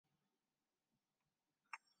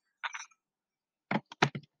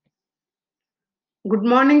Good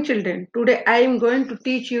morning, children. Today I am going to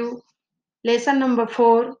teach you lesson number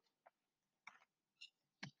 4,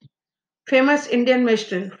 famous Indian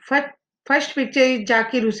maestro. First picture is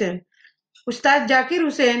Zakir Hussain. Ustad Zakir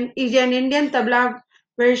Hussain is an Indian tabla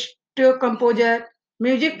maestro composer,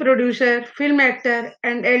 music producer, film actor,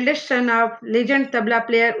 and eldest son of legend tabla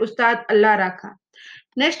player Ustad Allah Rakha.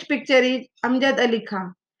 Next picture is Amjad Ali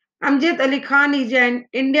Khan. Amjad Ali Khan is an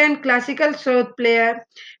Indian classical sroth player,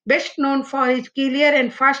 best known for his clear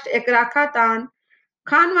and fast Ekrakha Tan.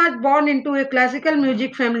 Khan was born into a classical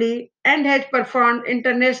music family and has performed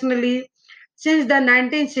internationally since the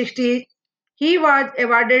 1960s. He was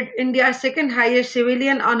awarded India's second highest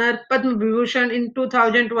civilian honor Padma Vibhushan in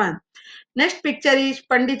 2001. Next picture is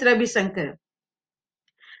Pandit Ravi Shankar.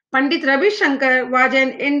 Pandit Ravi Shankar was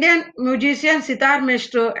an Indian musician, sitar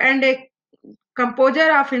maestro, and a composer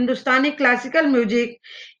of Hindustani classical music.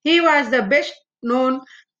 He was the best known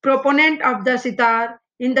proponent of the sitar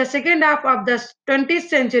in the second half of the 20th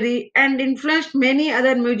century and influenced many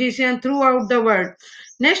other musicians throughout the world.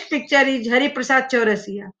 Next picture is Hari Prasad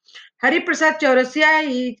Chaurasia. Hari Prasad Chaurasia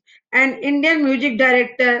is an Indian music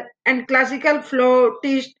director and classical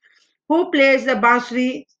flautist who plays the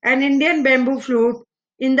bansuri, an Indian bamboo flute,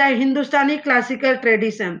 in the Hindustani classical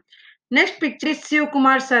tradition. Next picture is Shiv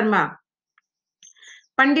Kumar Sharma.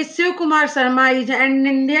 Pandit Shiv Kumar Sharma is an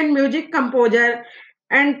Indian music composer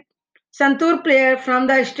and santoor player from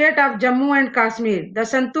the state of Jammu and Kashmir. The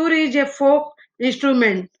santoor is a folk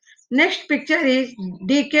instrument. Next picture is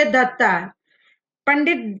D.K. Dattar.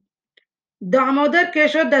 Pandit Damodar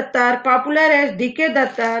Keshor Dattar, popular as D.K.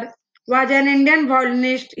 Dattar, was an Indian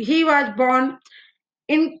violinist. He was born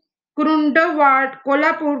in Kurundawad,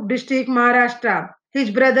 Kolhapur district, Maharashtra.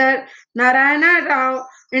 His brother Narayana Rao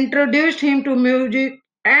introduced him to music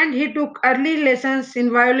and he took early lessons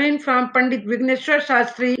in violin from Pandit Vigneshwar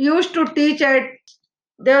Shastri. He used to teach at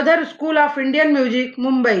the other School of Indian Music,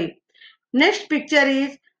 Mumbai. Next picture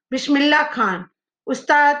is Bismillah Khan.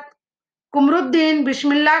 Ustad Kumruddin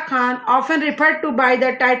Bismillah Khan, often referred to by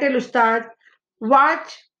the title Ustad, was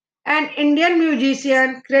an Indian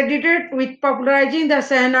musician credited with popularizing the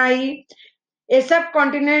Sahnai, a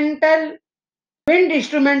subcontinental wind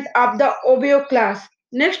instrument of the oboe class.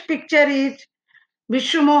 Next picture is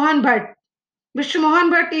Vishwamohan Bhatt.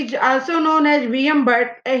 Vishwamohan Bhatt is also known as V.M.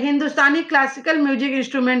 Bhatt, a Hindustani classical music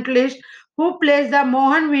instrumentalist who plays the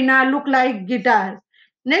Mohan Veena look-like guitar.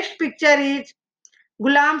 Next picture is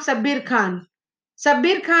Ghulam Sabbir Khan.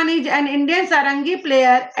 Sabbir Khan is an Indian sarangi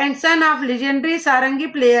player and son of legendary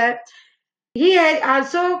sarangi player. He has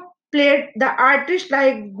also played the artists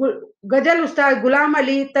like Ghazal Ustad Ghulam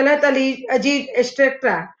Ali, Talat Ali, Ajit,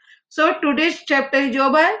 etc. So today's chapter is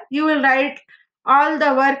over. You will write all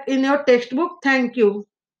the work in your textbook. Thank you.